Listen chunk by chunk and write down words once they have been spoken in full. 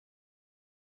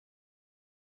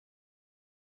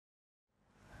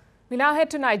We now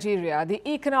head to Nigeria, the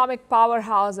economic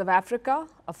powerhouse of Africa,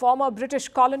 a former British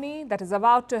colony that is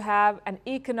about to have an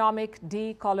economic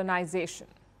decolonization,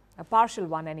 a partial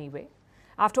one anyway.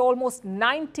 After almost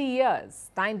 90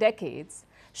 years, 9 decades,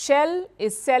 Shell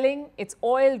is selling its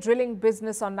oil drilling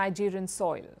business on Nigerian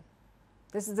soil.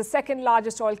 This is the second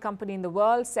largest oil company in the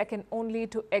world, second only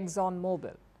to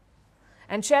ExxonMobil.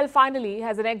 And Shell finally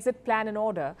has an exit plan in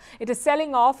order. It is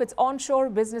selling off its onshore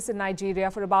business in Nigeria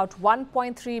for about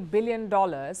 $1.3 billion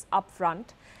upfront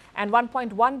and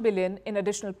 $1.1 billion in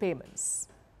additional payments.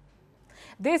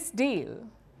 This deal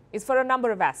is for a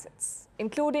number of assets,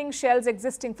 including Shell's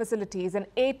existing facilities and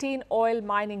 18 oil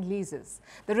mining leases.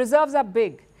 The reserves are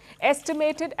big,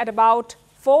 estimated at about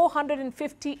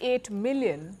 458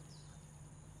 million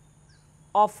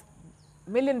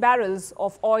barrels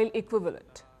of oil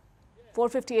equivalent.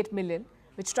 458 million,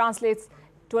 which translates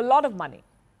to a lot of money,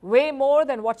 way more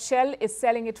than what Shell is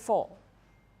selling it for.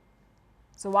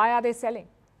 So why are they selling?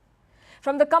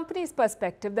 From the company's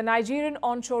perspective, the Nigerian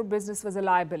onshore business was a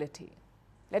liability.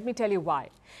 Let me tell you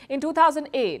why. In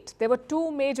 2008, there were 2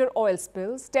 major oil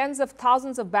spills. Tens of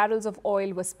thousands of barrels of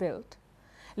oil were spilled.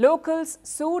 Locals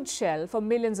sued Shell for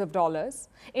millions of dollars.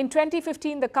 In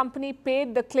 2015, the company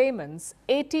paid the claimants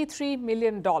 $83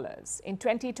 million. In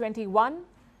 2021,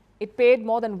 it paid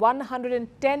more than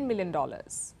 $110 million.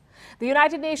 The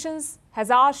United Nations has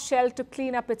asked Shell to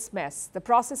clean up its mess. The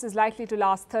process is likely to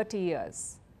last 30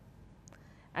 years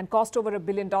and cost over $1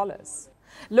 billion.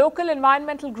 Local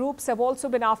environmental groups have also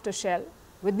been after Shell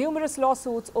with numerous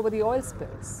lawsuits over the oil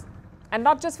spills. And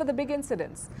not just for the big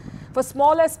incidents, for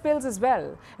smaller spills as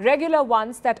well, regular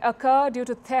ones that occur due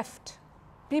to theft.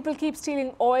 People keep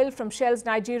stealing oil from Shell's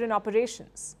Nigerian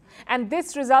operations. And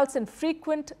this results in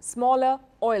frequent, smaller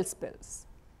oil spills,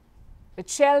 which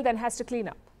Shell then has to clean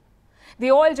up. The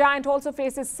oil giant also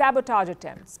faces sabotage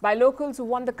attempts by locals who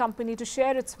want the company to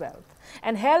share its wealth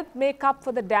and help make up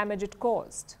for the damage it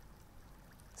caused.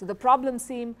 So the problems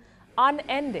seem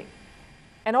unending.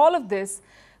 And all of this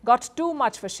got too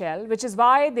much for Shell, which is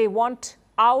why they want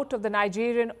out of the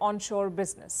Nigerian onshore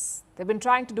business. They've been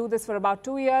trying to do this for about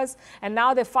 2 years, and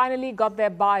now they finally got their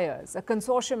buyers, a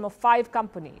consortium of 5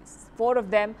 companies. 4 of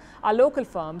them are local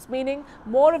firms, meaning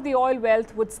more of the oil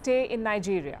wealth would stay in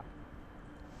Nigeria.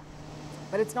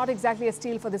 But it's not exactly a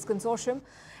steal for this consortium.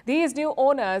 These new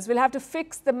owners will have to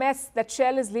fix the mess that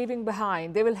Shell is leaving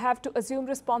behind. They will have to assume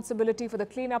responsibility for the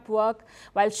cleanup work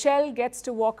while Shell gets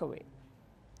to walk away.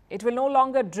 It will no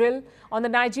longer drill on the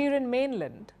Nigerian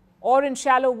mainland or in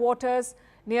shallow waters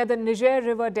near the Niger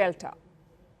River Delta.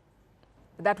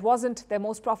 But that wasn't their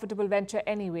most profitable venture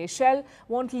anyway. Shell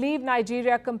won't leave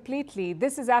Nigeria completely.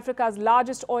 This is Africa's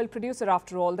largest oil producer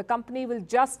after all. The company will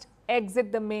just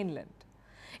exit the mainland.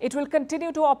 It will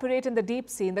continue to operate in the deep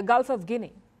sea, in the Gulf of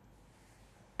Guinea.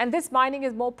 And this mining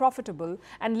is more profitable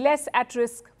and less at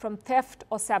risk from theft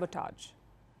or sabotage.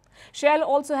 Shell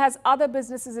also has other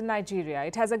businesses in Nigeria.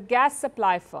 It has a gas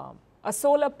supply firm, a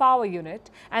solar power unit,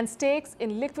 and stakes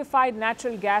in liquefied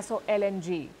natural gas or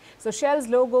LNG. So Shell's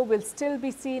logo will still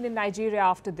be seen in Nigeria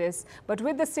after this, but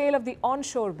with the sale of the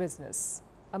onshore business,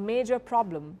 a major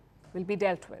problem will be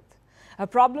dealt with. A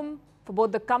problem for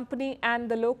both the company and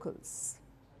the locals.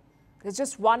 There's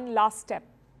just one last step: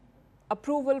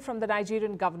 approval from the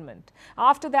Nigerian government.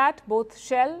 After that, both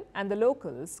Shell and the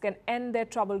locals can end their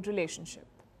troubled relationship.